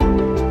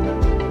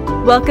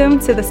Welcome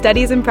to the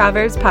Studies in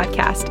Proverbs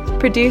podcast,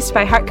 produced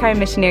by Heartcry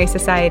Missionary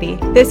Society.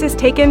 This is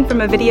taken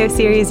from a video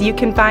series you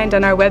can find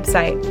on our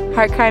website,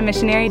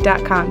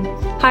 heartcrymissionary.com.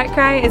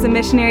 Heartcry is a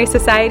missionary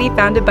society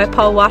founded by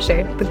Paul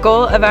Washer. The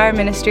goal of our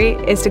ministry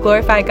is to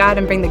glorify God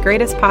and bring the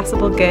greatest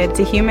possible good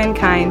to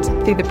humankind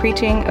through the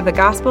preaching of the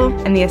gospel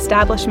and the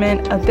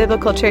establishment of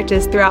biblical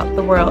churches throughout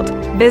the world.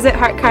 Visit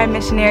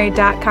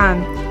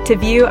heartcrymissionary.com to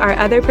view our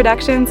other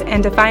productions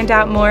and to find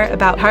out more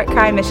about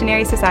Heartcry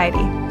Missionary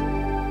Society.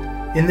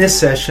 In this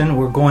session,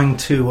 we're going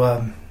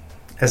to,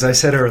 as I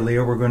said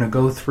earlier, we're going to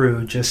go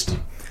through just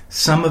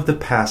some of the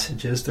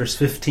passages, there's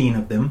 15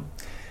 of them,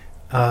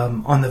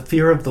 on the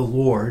fear of the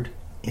Lord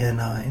in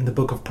the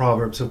book of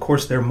Proverbs. Of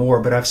course, there are more,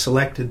 but I've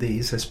selected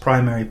these as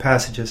primary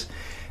passages,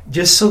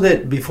 just so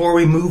that before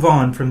we move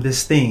on from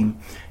this theme,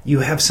 you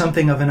have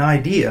something of an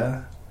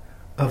idea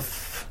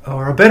of,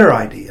 or a better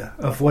idea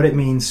of what it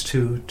means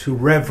to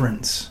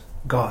reverence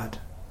God,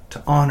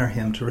 to honor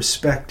Him, to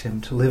respect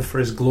Him, to live for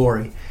His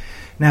glory.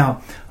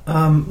 Now,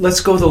 let's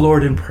go to the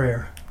Lord in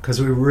prayer,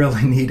 because we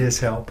really need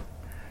His help.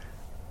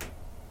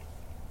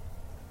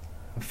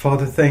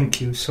 Father, thank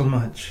you so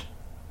much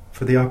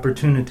for the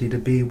opportunity to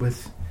be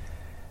with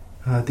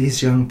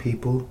these young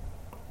people,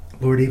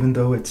 Lord, even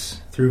though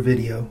it's through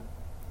video.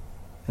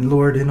 And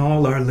Lord, in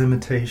all our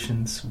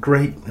limitations,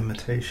 great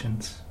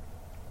limitations,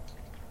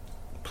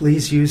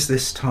 please use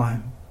this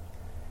time,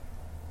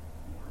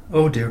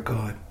 oh dear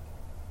God,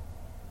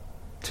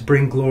 to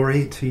bring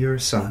glory to your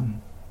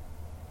Son,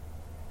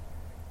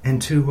 and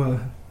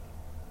to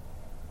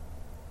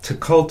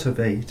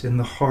cultivate in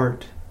the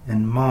heart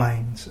and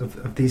minds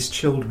of these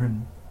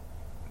children,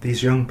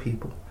 these young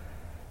people,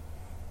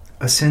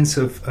 a sense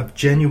of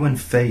genuine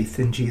faith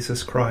in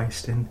Jesus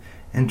Christ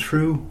and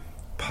true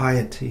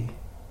piety,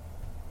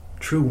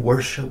 true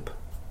worship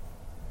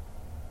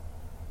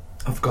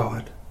of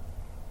God.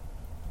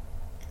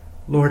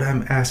 Lord,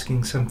 I'm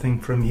asking something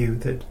from you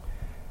that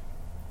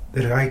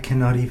I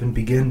cannot even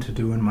begin to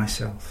do in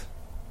myself.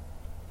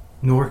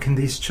 Nor can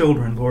these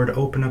children, Lord,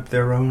 open up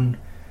their own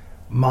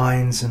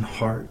minds and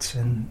hearts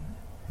and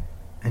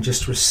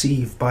just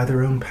receive by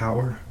their own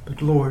power.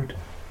 But Lord,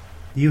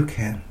 you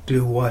can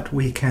do what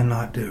we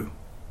cannot do.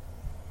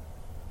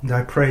 And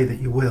I pray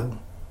that you will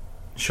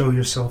show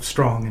yourself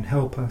strong and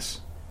help us.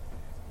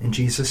 In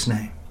Jesus'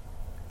 name,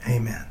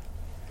 amen.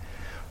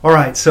 All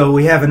right, so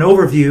we have an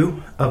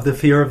overview of the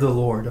fear of the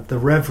Lord, of the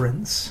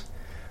reverence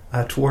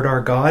toward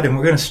our God. And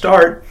we're going to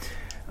start,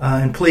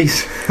 and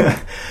please...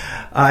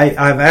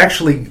 I've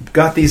actually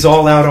got these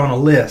all out on a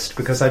list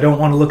because I don't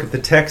want to look at the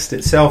text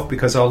itself,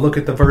 because I'll look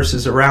at the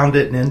verses around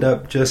it and end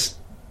up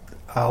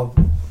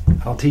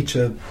I'll teach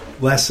a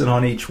lesson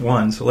on each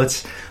one. So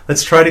let's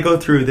try to go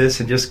through this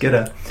and just get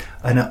an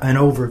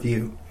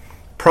overview.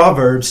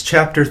 Proverbs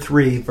chapter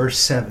 3, verse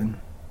 7.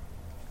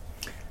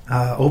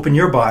 Open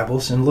your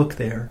Bibles and look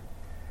there.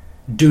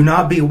 Do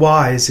not be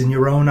wise in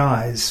your own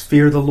eyes.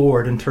 Fear the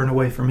Lord and turn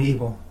away from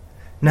evil.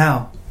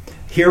 Now,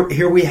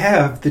 here we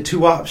have the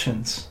two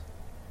options.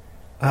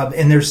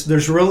 And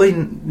there's really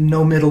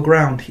no middle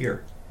ground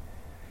here.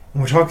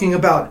 When we're talking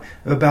about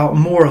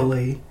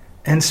morally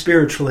and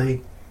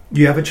spiritually,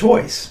 you have a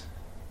choice.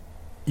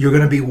 You're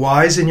going to be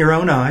wise in your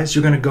own eyes.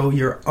 You're going to go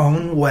your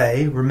own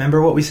way.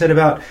 Remember what we said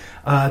about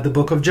the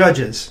book of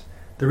Judges.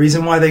 The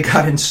reason why they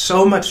got in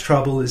so much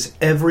trouble is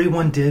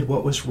everyone did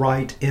what was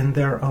right in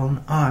their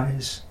own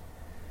eyes.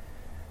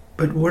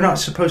 But we're not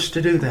supposed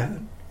to do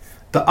that.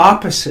 The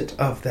opposite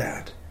of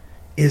that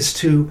is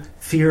to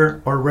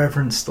fear or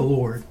reverence the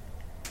Lord.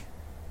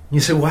 You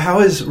say, well,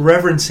 how is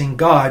reverencing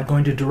God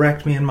going to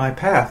direct me in my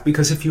path?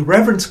 Because if you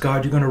reverence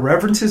God, you're going to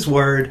reverence His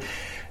Word,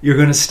 you're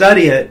going to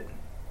study it,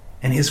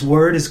 and His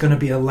Word is going to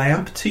be a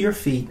lamp to your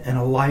feet and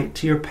a light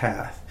to your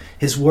path.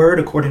 His Word,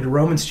 according to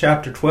Romans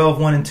chapter 12,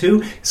 1 and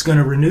 2, is going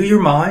to renew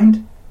your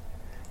mind.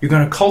 You're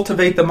going to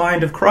cultivate the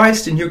mind of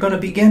Christ, and you're going to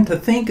begin to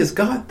think as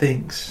God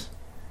thinks.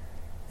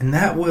 And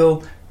that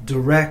will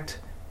direct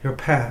your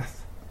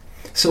path.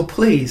 So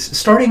please,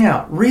 starting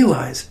out,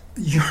 realize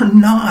you're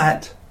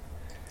not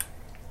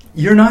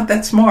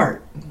that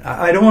smart.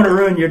 I don't want to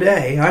ruin your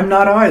day. I'm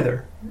not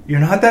either. You're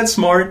not that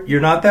smart.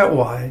 You're not that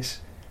wise.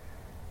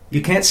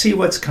 You can't see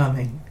what's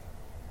coming.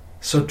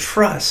 So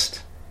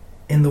trust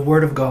in the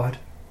Word of God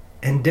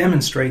and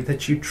demonstrate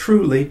that you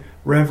truly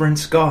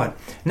reverence God.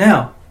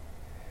 Now,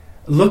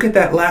 look at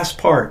that last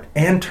part,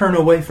 and turn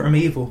away from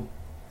evil.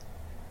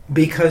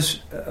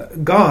 Because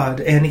God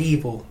and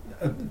evil,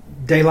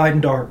 daylight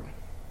and dark,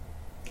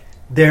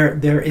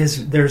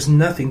 there's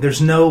nothing,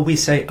 there's no, we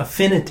say,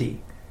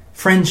 affinity,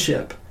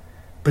 friendship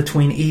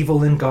between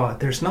evil and God.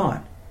 There's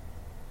not.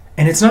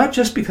 And it's not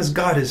just because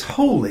God is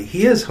holy,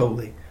 He is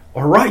holy,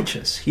 or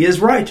righteous, He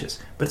is righteous,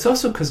 but it's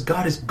also because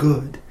God is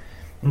good,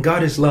 and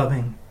God is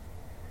loving.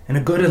 And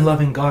a good and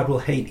loving God will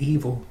hate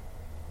evil.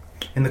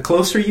 And the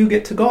closer you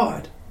get to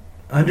God,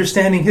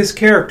 understanding His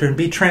character and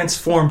be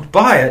transformed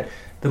by it,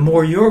 the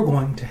more you're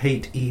going to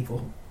hate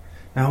evil.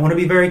 Now I want to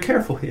be very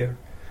careful here.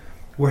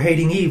 We're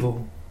hating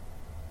evil.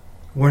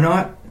 We're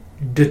not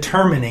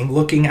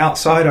looking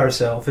outside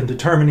ourselves and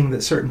determining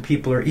that certain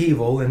people are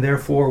evil and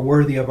therefore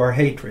worthy of our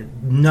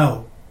hatred.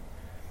 No.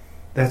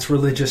 That's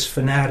religious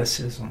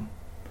fanaticism.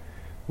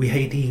 We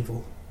hate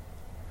evil.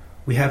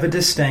 We have a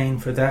disdain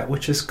for that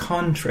which is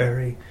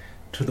contrary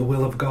to the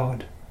will of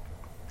God.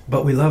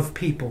 But we love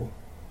people,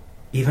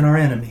 even our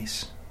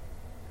enemies.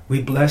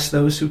 We bless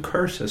those who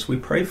curse us. We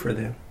pray for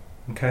them.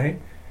 Okay?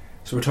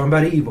 So we're talking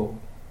about evil.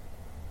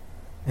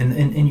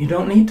 And you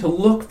don't need to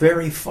look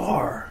very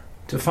far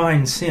to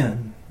find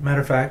sin.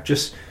 Matter of fact,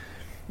 just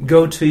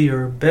go to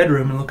your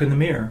bedroom and look in the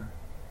mirror.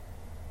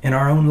 In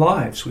our own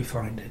lives we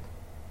find it.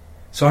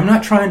 So I'm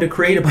not trying to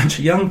create a bunch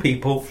of young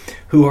people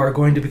who are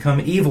going to become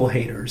evil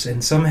haters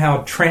and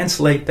somehow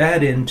translate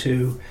that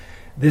into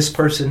this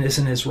person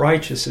isn't as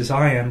righteous as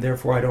I am,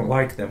 therefore I don't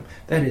like them.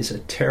 That is a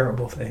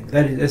terrible thing.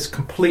 That is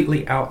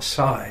completely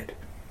outside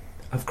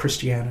of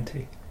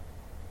Christianity.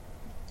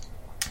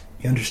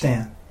 You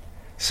understand?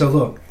 So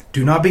look,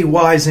 do not be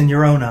wise in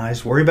your own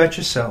eyes. Worry about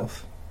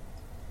yourself.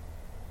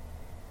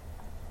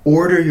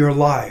 Order your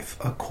life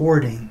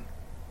according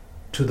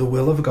to the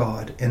will of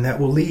God, and that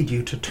will lead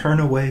you to turn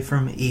away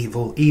from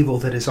evil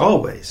that is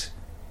always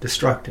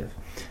destructive.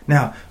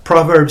 Now,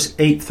 Proverbs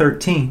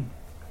 8:13.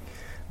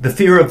 The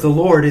fear of the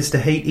Lord is to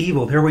hate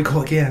evil. There we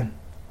go again.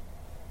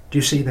 Do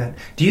you see that?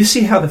 Do you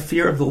see how the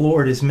fear of the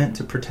Lord is meant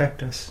to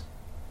protect us?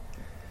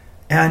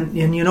 And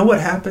you know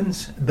what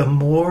happens? The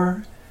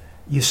more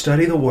you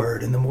study the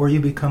Word and the more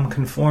you become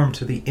conformed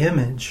to the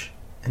image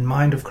and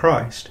mind of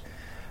Christ,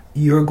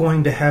 you're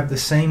going to have the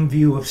same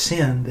view of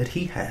sin that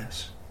He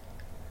has.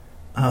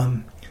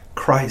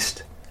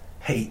 Christ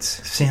hates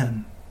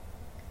sin,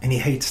 and He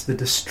hates the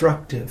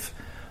destructive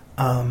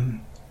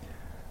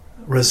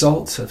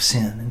results of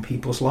sin in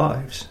people's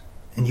lives.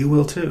 And you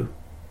will too.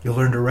 You'll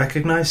learn to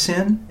recognize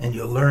sin, and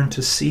you'll learn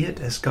to see it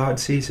as God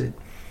sees it.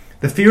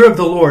 The fear of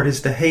the Lord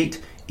is to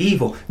hate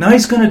evil. Now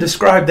He's going to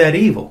describe that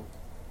evil.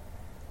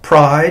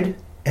 Pride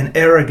and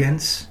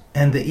arrogance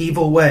and the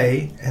evil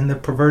way and the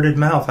perverted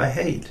mouth I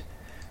hate.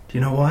 Do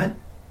you know what?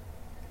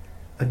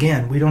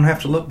 Again, we don't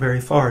have to look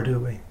very far, do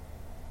we?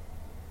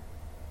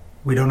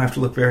 We don't have to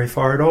look very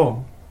far at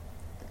all.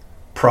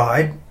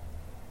 Pride,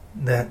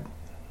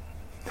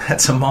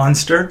 that's a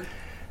monster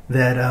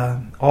that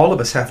all of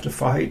us have to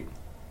fight.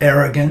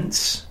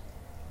 Arrogance,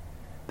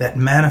 that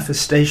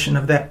manifestation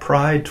of that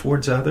pride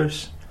towards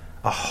others.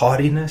 A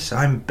haughtiness,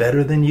 I'm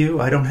better than you,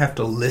 I don't have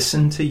to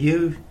listen to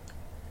you.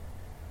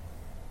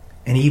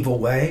 An evil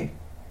way,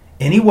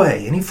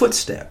 any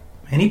footstep,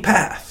 any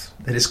path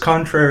that is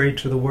contrary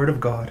to the Word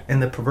of God,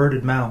 and the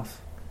perverted mouth.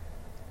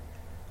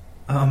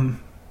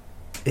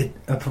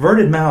 A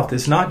perverted mouth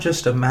is not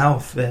just a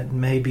mouth that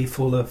may be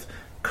full of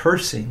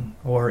cursing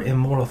or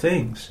immoral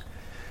things,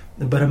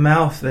 but a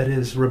mouth that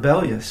is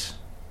rebellious,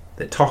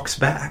 that talks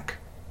back.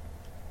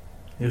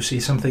 You see,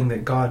 something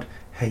that God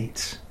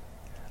hates.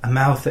 A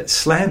mouth that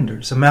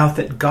slanders, a mouth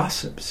that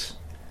gossips.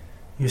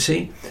 You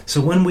see?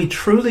 So when we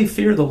truly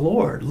fear the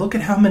Lord, look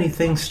at how many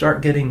things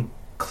start getting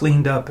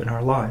cleaned up in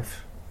our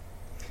life.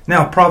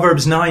 Now,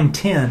 Proverbs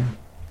 9:10.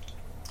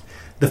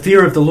 The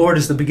fear of the Lord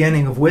is the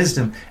beginning of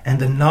wisdom, and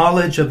the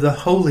knowledge of the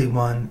Holy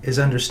One is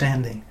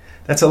understanding.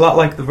 That's a lot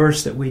like the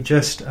verse that we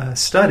just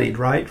studied,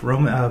 right?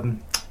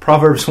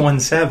 Proverbs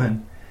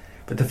 1:7.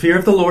 But the fear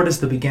of the Lord is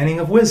the beginning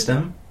of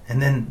wisdom,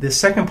 and then the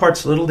second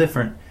part's a little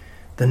different.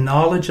 The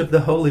knowledge of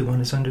the Holy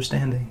One is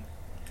understanding.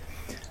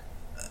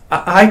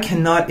 I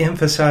cannot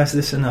emphasize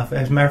this enough.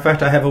 As a matter of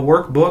fact, I have a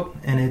workbook,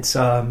 and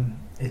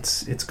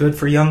it's good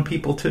for young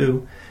people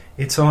too.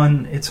 It's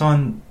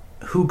on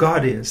who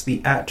God is,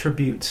 the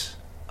attributes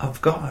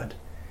of God.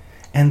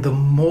 And the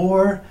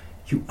more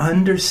you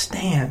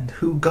understand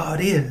who God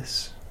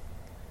is,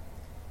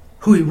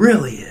 who He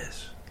really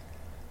is,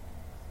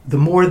 the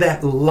more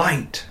that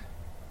light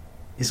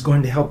is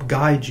going to help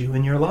guide you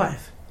in your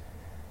life.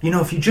 You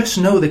know, if you just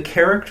know the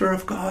character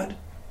of God,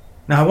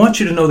 now I want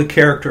you to know the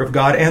character of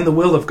God and the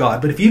will of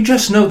God, but if you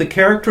just know the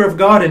character of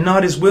God and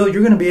not His will,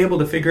 you're going to be able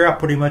to figure out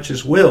pretty much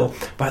His will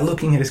by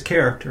looking at His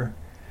character.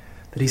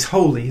 That He's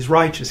holy, He's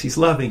righteous, He's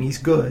loving, He's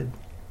good.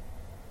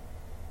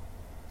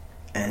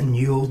 And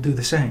you'll do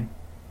the same.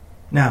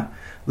 Now,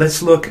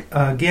 let's look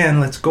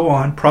again, let's go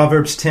on.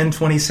 Proverbs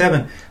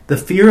 10:27. The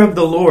fear of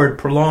the Lord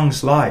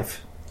prolongs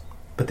life,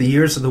 but the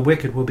years of the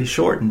wicked will be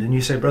shortened. And you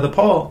say, Brother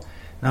Paul,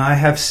 now I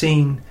have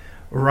seen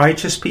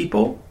righteous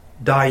people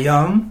die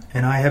young,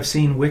 and I have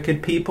seen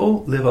wicked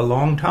people live a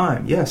long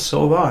time. Yes,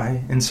 so have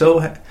I. And so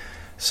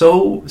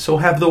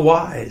have the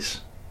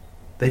wise.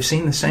 They've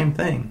seen the same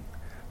thing.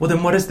 Well,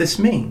 then what does this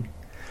mean?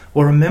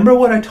 Well, remember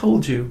what I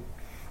told you.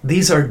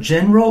 These are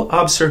general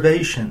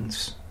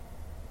observations.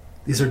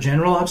 These are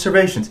general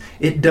observations.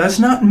 It does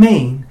not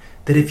mean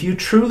that if you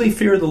truly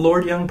fear the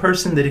Lord, young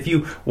person, that if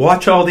you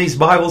watch all these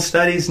Bible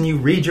studies and you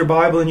read your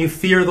Bible and you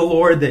fear the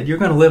Lord, that you're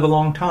going to live a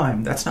long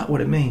time. That's not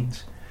what it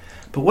means.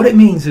 But what it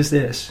means is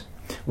this.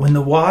 When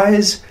the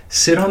wise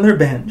sit on their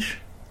bench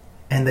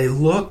and they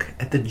look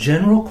at the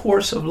general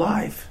course of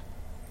life,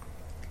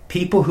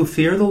 people who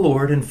fear the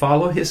Lord and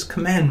follow His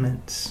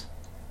commandments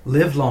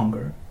live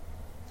longer,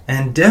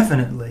 and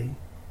definitely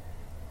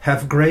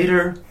have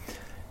greater,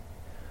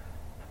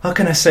 how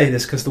can I say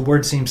this because the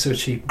word seems so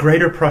cheap,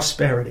 greater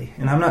prosperity.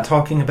 And I'm not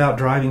talking about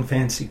driving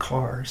fancy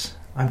cars.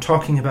 I'm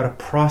talking about a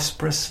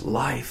prosperous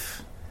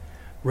life,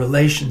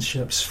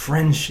 relationships,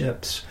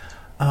 friendships,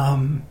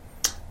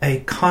 a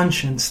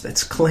conscience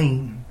that's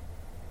clean,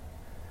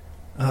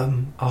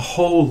 a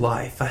whole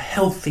life, a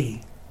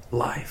healthy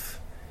life.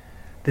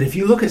 That if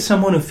you look at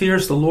someone who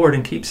fears the Lord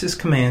and keeps His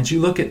commands,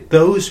 you look at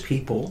those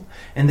people,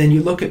 and then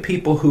you look at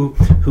people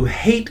who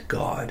hate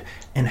God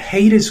and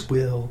hate His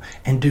will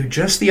and do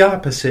just the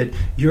opposite,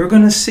 you're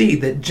going to see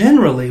that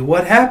generally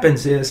what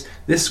happens is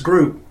this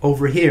group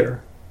over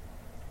here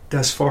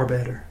does far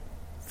better,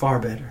 far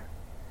better.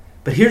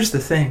 But here's the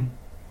thing.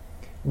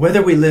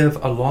 Whether we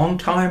live a long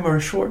time or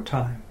a short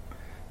time,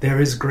 there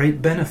is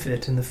great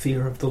benefit in the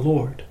fear of the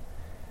Lord,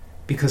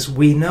 because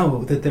we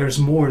know that there's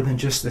more than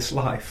just this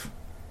life.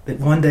 That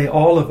one day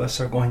all of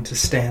us are going to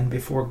stand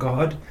before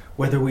God,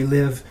 whether we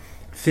live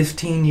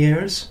 15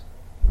 years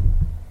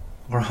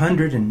or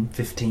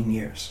 115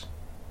 years.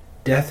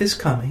 Death is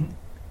coming.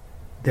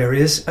 There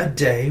is a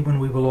day when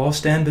we will all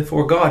stand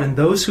before God, and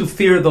those who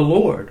fear the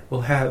Lord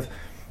will have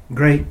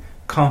great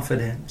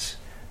confidence.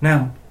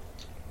 Now,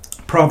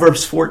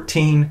 Proverbs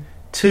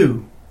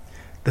 14:2.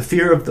 The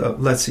fear of the,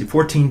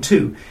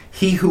 14:2.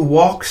 He who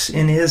walks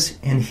in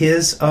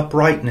his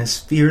uprightness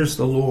fears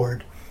the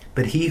Lord,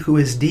 but he who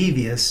is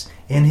devious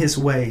in his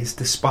ways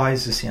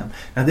despises him.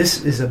 Now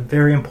this is a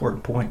very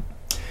important point.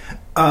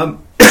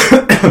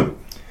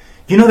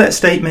 You know that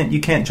statement, you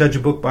can't judge a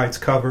book by its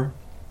cover?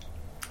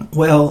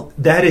 Well,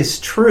 that is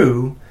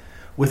true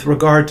with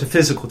regard to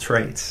physical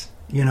traits.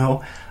 You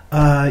know,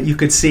 you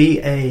could see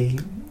a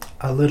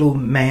little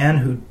man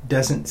who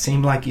doesn't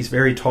seem like he's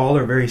very tall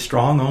or very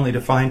strong, only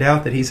to find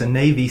out that he's a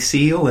Navy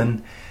SEAL,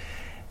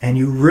 and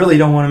you really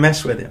don't want to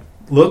mess with him.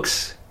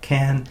 Looks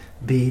can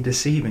be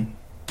deceiving.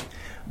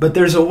 But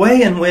there's a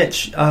way in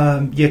which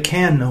you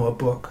can know a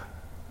book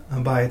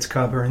by its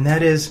cover, and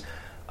that is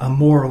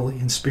morally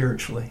and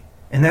spiritually.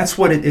 And that's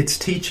what it's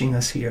teaching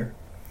us here.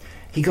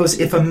 He goes,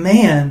 if a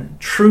man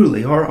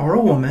truly, or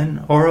a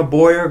woman, or a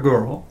boy or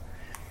girl,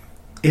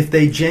 if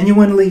they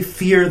genuinely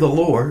fear the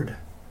Lord,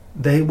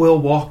 they will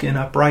walk in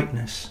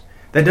uprightness.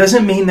 That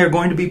doesn't mean they're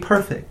going to be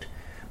perfect,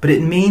 but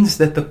it means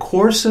that the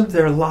course of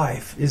their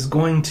life is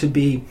going to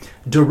be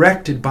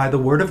directed by the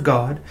Word of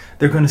God.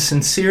 They're going to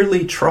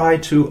sincerely try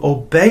to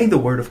obey the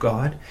Word of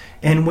God,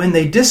 and when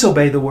they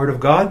disobey the Word of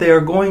God, they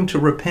are going to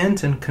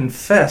repent and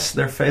confess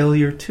their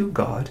failure to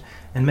God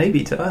and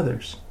maybe to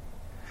others.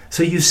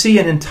 So you see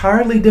an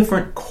entirely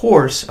different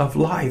course of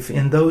life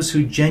in those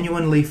who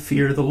genuinely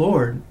fear the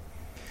Lord.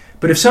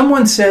 But if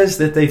someone says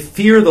that they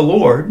fear the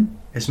Lord,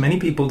 as many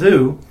people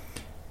do,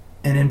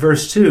 and in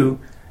verse 2,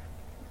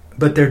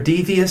 but they're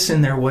devious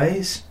in their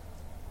ways,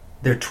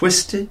 they're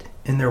twisted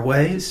in their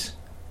ways,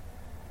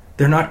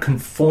 they're not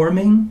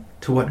conforming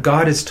to what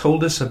God has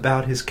told us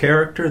about His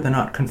character, they're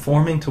not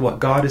conforming to what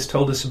God has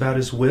told us about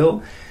His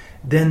will,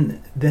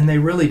 then they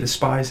really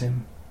despise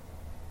Him.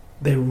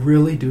 They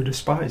really do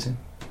despise Him.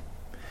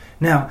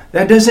 Now,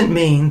 that doesn't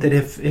mean that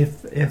if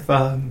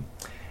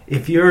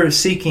you're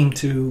seeking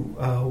to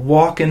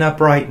walk in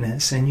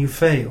uprightness and you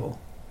fail,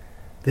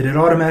 that it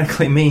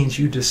automatically means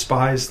you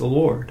despise the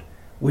Lord.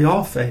 We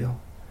all fail.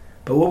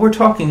 But what we're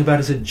talking about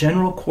is a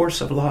general course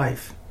of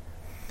life.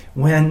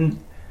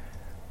 When,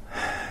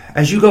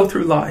 as you go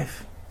through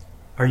life,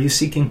 are you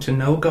seeking to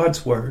know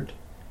God's Word,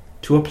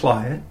 to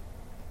apply it?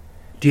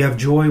 Do you have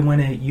joy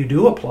when you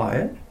do apply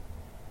it?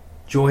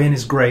 Joy in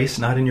His grace,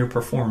 not in your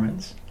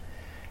performance.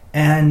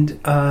 And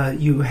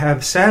you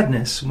have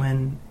sadness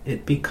when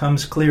it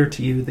becomes clear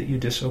to you that you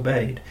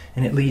disobeyed,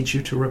 and it leads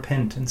you to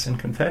repentance and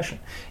confession.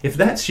 If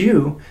that's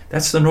you,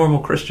 that's the normal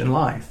Christian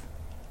life.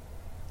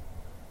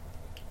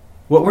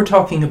 What we're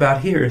talking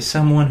about here is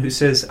someone who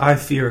says, I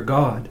fear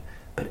God,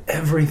 but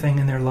everything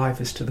in their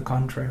life is to the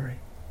contrary.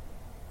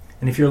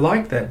 And if you're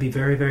like that, be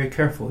very, very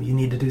careful. You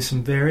need to do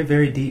some very,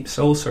 very deep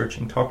soul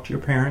searching. Talk to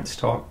your parents,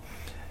 talk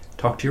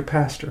to your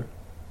pastor.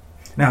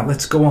 Now,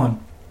 let's go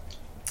on.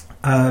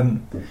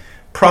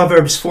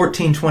 Proverbs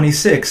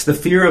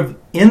 14:26,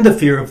 in the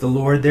fear of the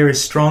Lord there is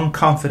strong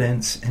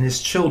confidence, and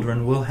His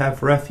children will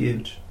have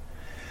refuge.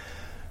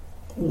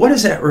 What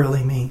does that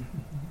really mean?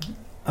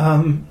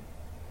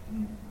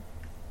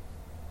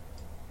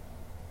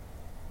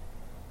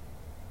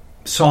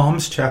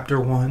 Psalms chapter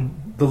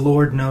 1, the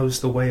Lord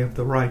knows the way of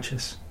the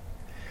righteous.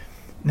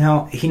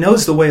 Now, He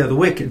knows the way of the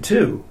wicked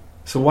too.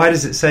 So why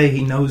does it say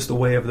He knows the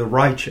way of the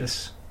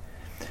righteous?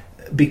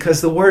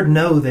 Because the word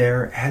know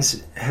there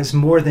has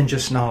more than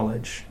just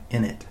knowledge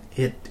in it.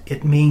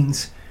 It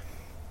means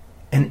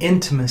an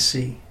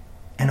intimacy,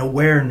 an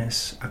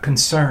awareness, a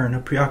concern,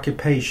 a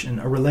preoccupation,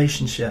 a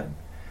relationship.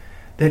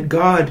 That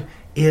God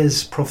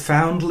is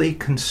profoundly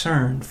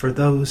concerned for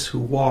those who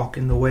walk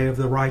in the way of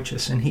the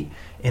righteous, and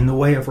in the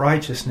way of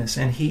righteousness,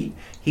 and He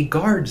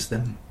guards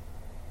them.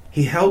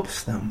 He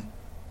helps them.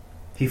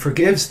 He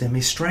forgives them.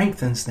 He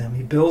strengthens them.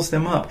 He builds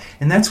them up.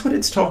 And that's what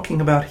it's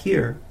talking about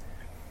here.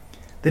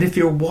 that if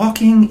you're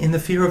walking in the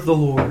fear of the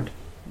Lord,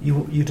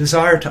 you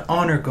desire to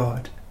honor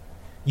God,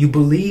 you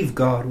believe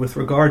God with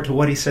regard to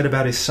what he said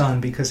about his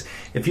Son, because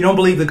if you don't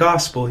believe the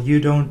gospel, you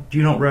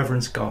don't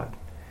reverence God.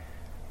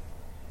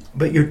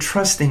 But you're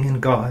trusting in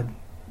God.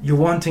 You're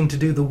wanting to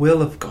do the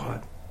will of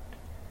God.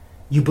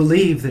 You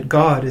believe that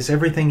God is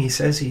everything he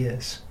says he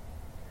is.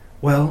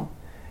 Well,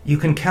 you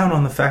can count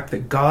on the fact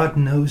that God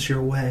knows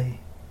your way.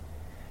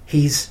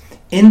 He's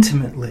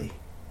intimately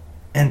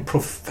and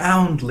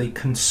profoundly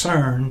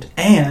concerned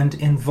and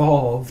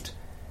involved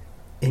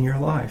in your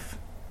life.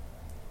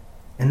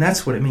 And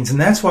that's what it means. And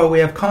that's why we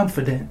have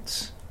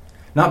confidence.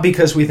 Not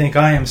because we think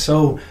I am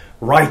so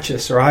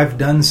righteous or I've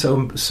done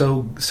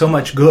so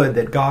much good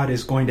that God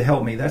is going to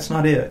help me. That's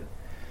not it.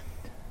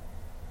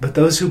 But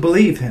those who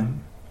believe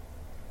him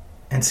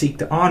and seek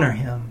to honor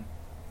him.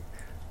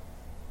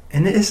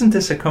 And isn't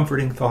this a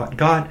comforting thought?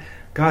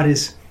 God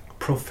is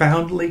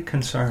profoundly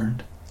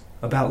concerned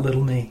about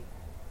little me.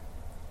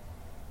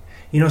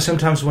 You know,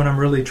 sometimes when I'm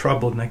really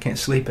troubled and I can't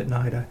sleep at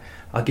night,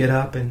 I'll get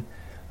up and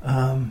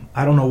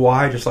I don't know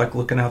why, I just like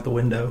looking out the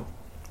window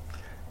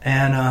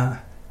and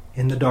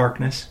in the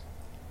darkness.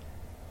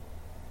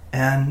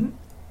 And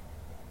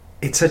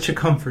it's such a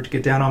comfort to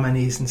get down on my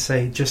knees and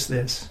say just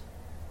this: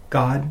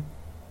 God,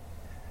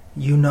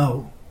 you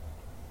know.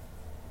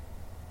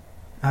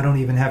 I don't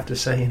even have to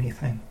say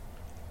anything.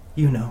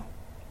 You know.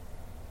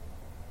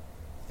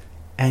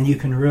 And you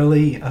can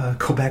really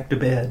go back to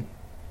bed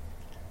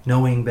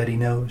knowing that he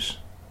knows.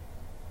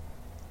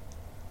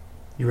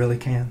 You really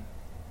can.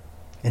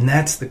 And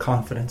that's the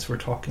confidence we're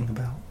talking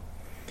about.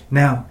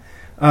 Now,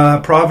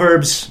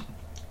 Proverbs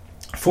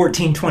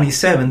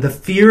 14:27, the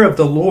fear of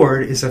the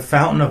Lord is a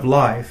fountain of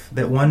life,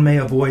 that one may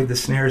avoid the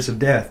snares of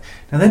death.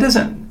 Now that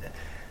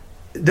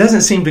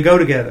doesn't seem to go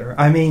together.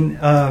 I mean,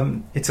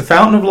 it's a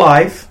fountain of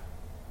life,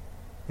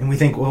 and we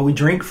think, well, we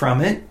drink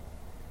from it,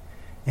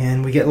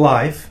 and we get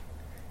life,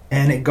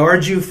 and it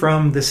guards you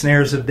from the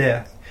snares of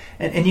death.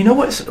 And you know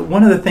what?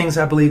 One of the things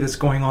I believe that's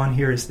going on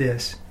here is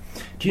this.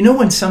 Do you know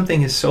when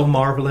something is so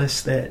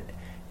marvelous that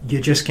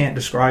you just can't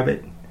describe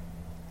it?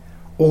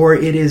 Or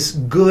it is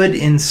good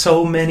in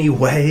so many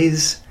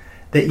ways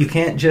that you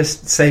can't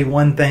just say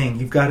one thing.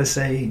 You've got to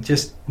say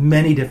just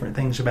many different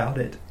things about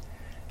it.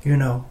 You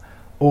know.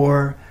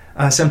 Or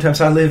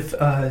sometimes I live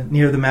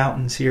near the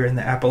mountains here in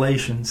the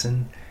Appalachians,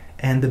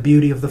 and the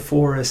beauty of the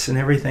forests and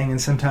everything.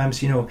 And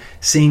sometimes, you know,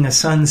 seeing a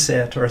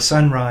sunset or a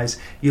sunrise,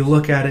 you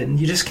look at it and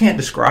you just can't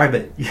describe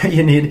it.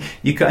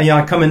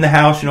 I come in the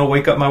house,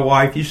 wake up my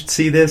wife. You should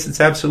see this. It's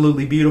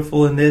absolutely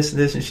beautiful, and this.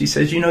 And she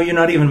says, you're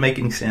not even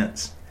making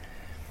sense.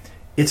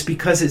 It's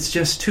because it's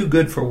just too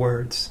good for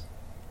words.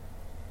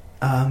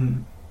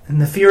 And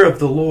the fear of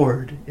the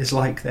Lord is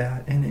like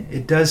that. And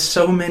it does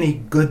so many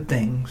good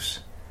things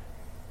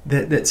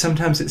that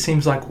sometimes it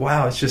seems like,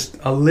 wow, it's just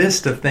a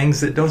list of things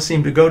that don't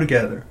seem to go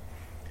together.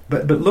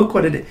 But look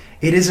what it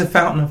is a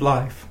fountain of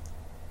life.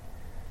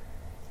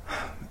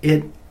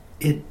 It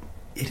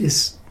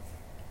is.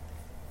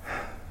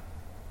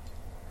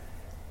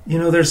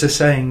 There's a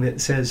saying that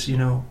says,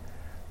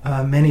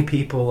 many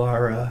people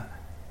are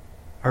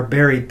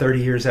buried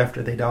 30 years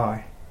after they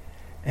die.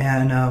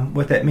 And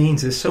what that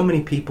means is so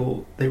many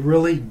people, they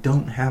really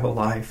don't have a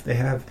life. They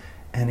have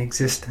an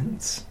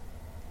existence.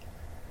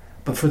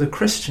 But for the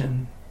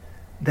Christian,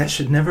 that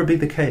should never be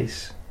the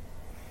case.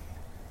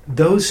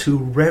 Those who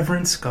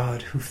reverence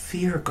God, who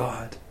fear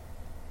God,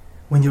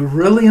 when you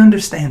really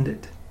understand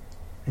it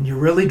and you're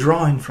really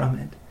drawing from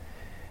it,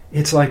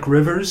 it's like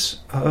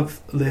rivers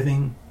of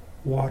living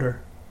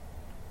water.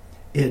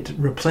 It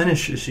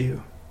replenishes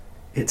you.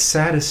 It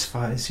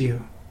satisfies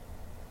you.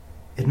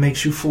 It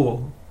makes you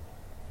full.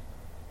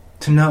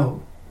 To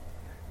know,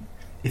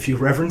 if you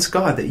reverence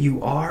God, that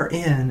you are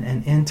in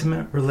an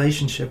intimate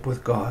relationship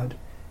with God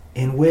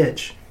in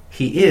which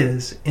he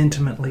is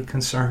intimately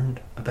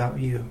concerned about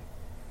you.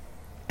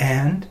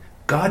 And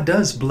God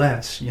does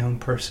bless, young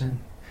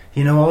person.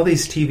 All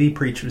these TV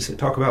preachers that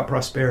talk about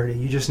prosperity,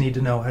 you just need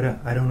to know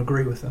I don't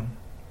agree with them.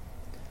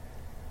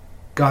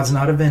 God's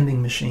not a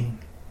vending machine.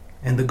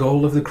 And the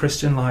goal of the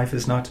Christian life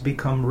is not to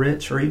become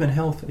rich or even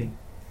healthy.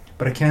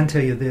 But I can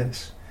tell you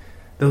this.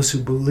 Those who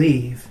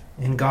believe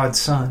in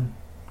God's Son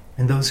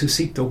and those who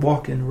seek to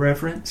walk in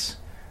reverence,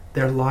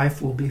 their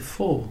life will be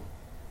full.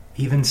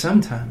 Even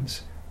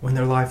sometimes when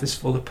their life is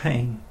full of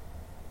pain.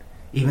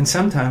 Even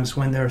sometimes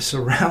when they're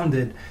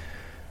surrounded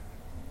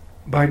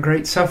by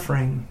great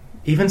suffering.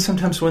 Even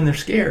sometimes when they're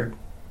scared.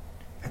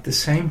 At the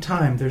same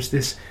time, there's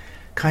this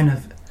kind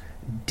of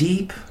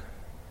deep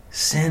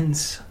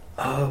sense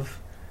of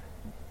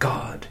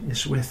God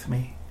is with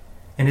me.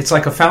 And it's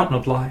like a fountain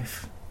of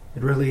life.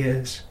 It really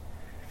is.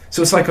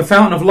 So it's like a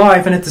fountain of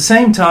life, and at the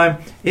same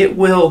time, it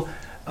will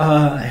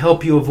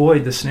help you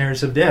avoid the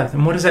snares of death.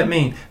 And what does that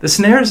mean? The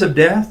snares of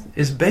death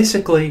is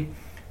basically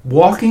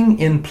walking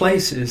in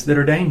places that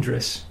are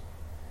dangerous.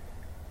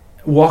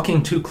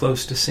 Walking too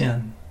close to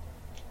sin.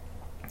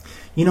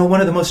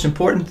 One of the most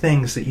important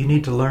things that you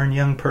need to learn,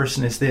 young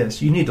person, is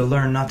this. You need to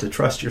learn not to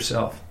trust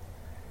yourself.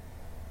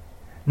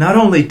 not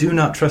only do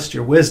not trust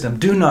your wisdom,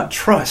 do not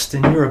trust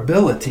in your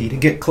ability to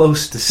get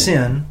close to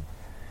sin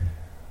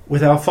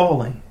without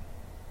falling.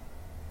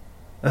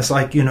 That's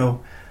like,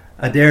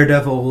 a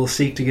daredevil will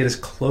seek to get as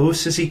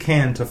close as he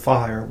can to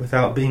fire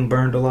without being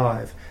burned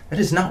alive. That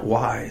is not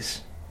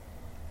wise.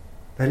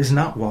 That is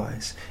not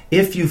wise.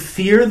 If you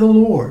fear the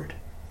Lord,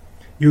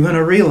 you're going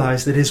to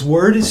realize that His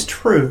Word is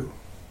true.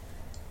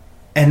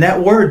 And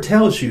that Word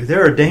tells you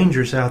there are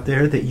dangers out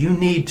there that you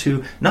need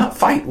to not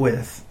fight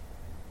with,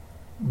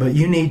 but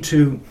you need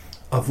to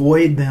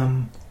avoid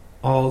them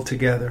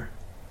altogether.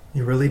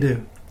 You really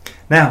do.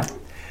 Now,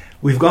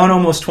 we've gone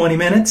almost 20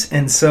 minutes,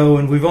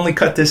 and we've only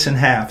cut this in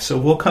half. So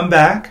we'll come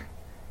back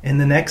in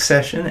the next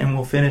session and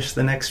we'll finish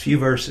the next few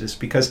verses.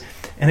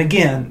 And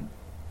again,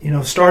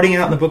 starting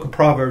out in the book of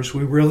Proverbs,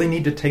 we really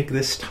need to take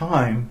this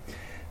time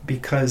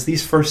because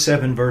these first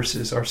 7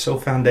 verses are so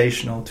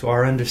foundational to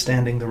our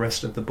understanding the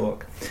rest of the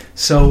book.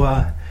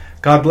 So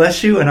God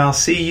bless you, and I'll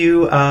see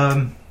you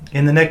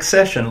in the next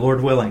session,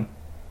 Lord willing.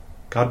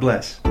 God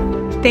bless.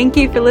 Thank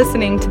you for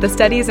listening to the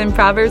Studies in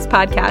Proverbs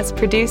podcast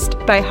produced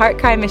by Heart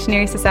Cry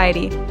Missionary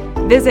Society.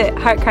 Visit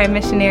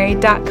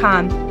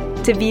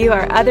heartcrymissionary.com to view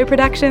our other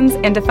productions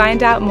and to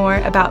find out more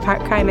about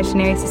Heart Cry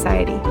Missionary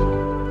Society.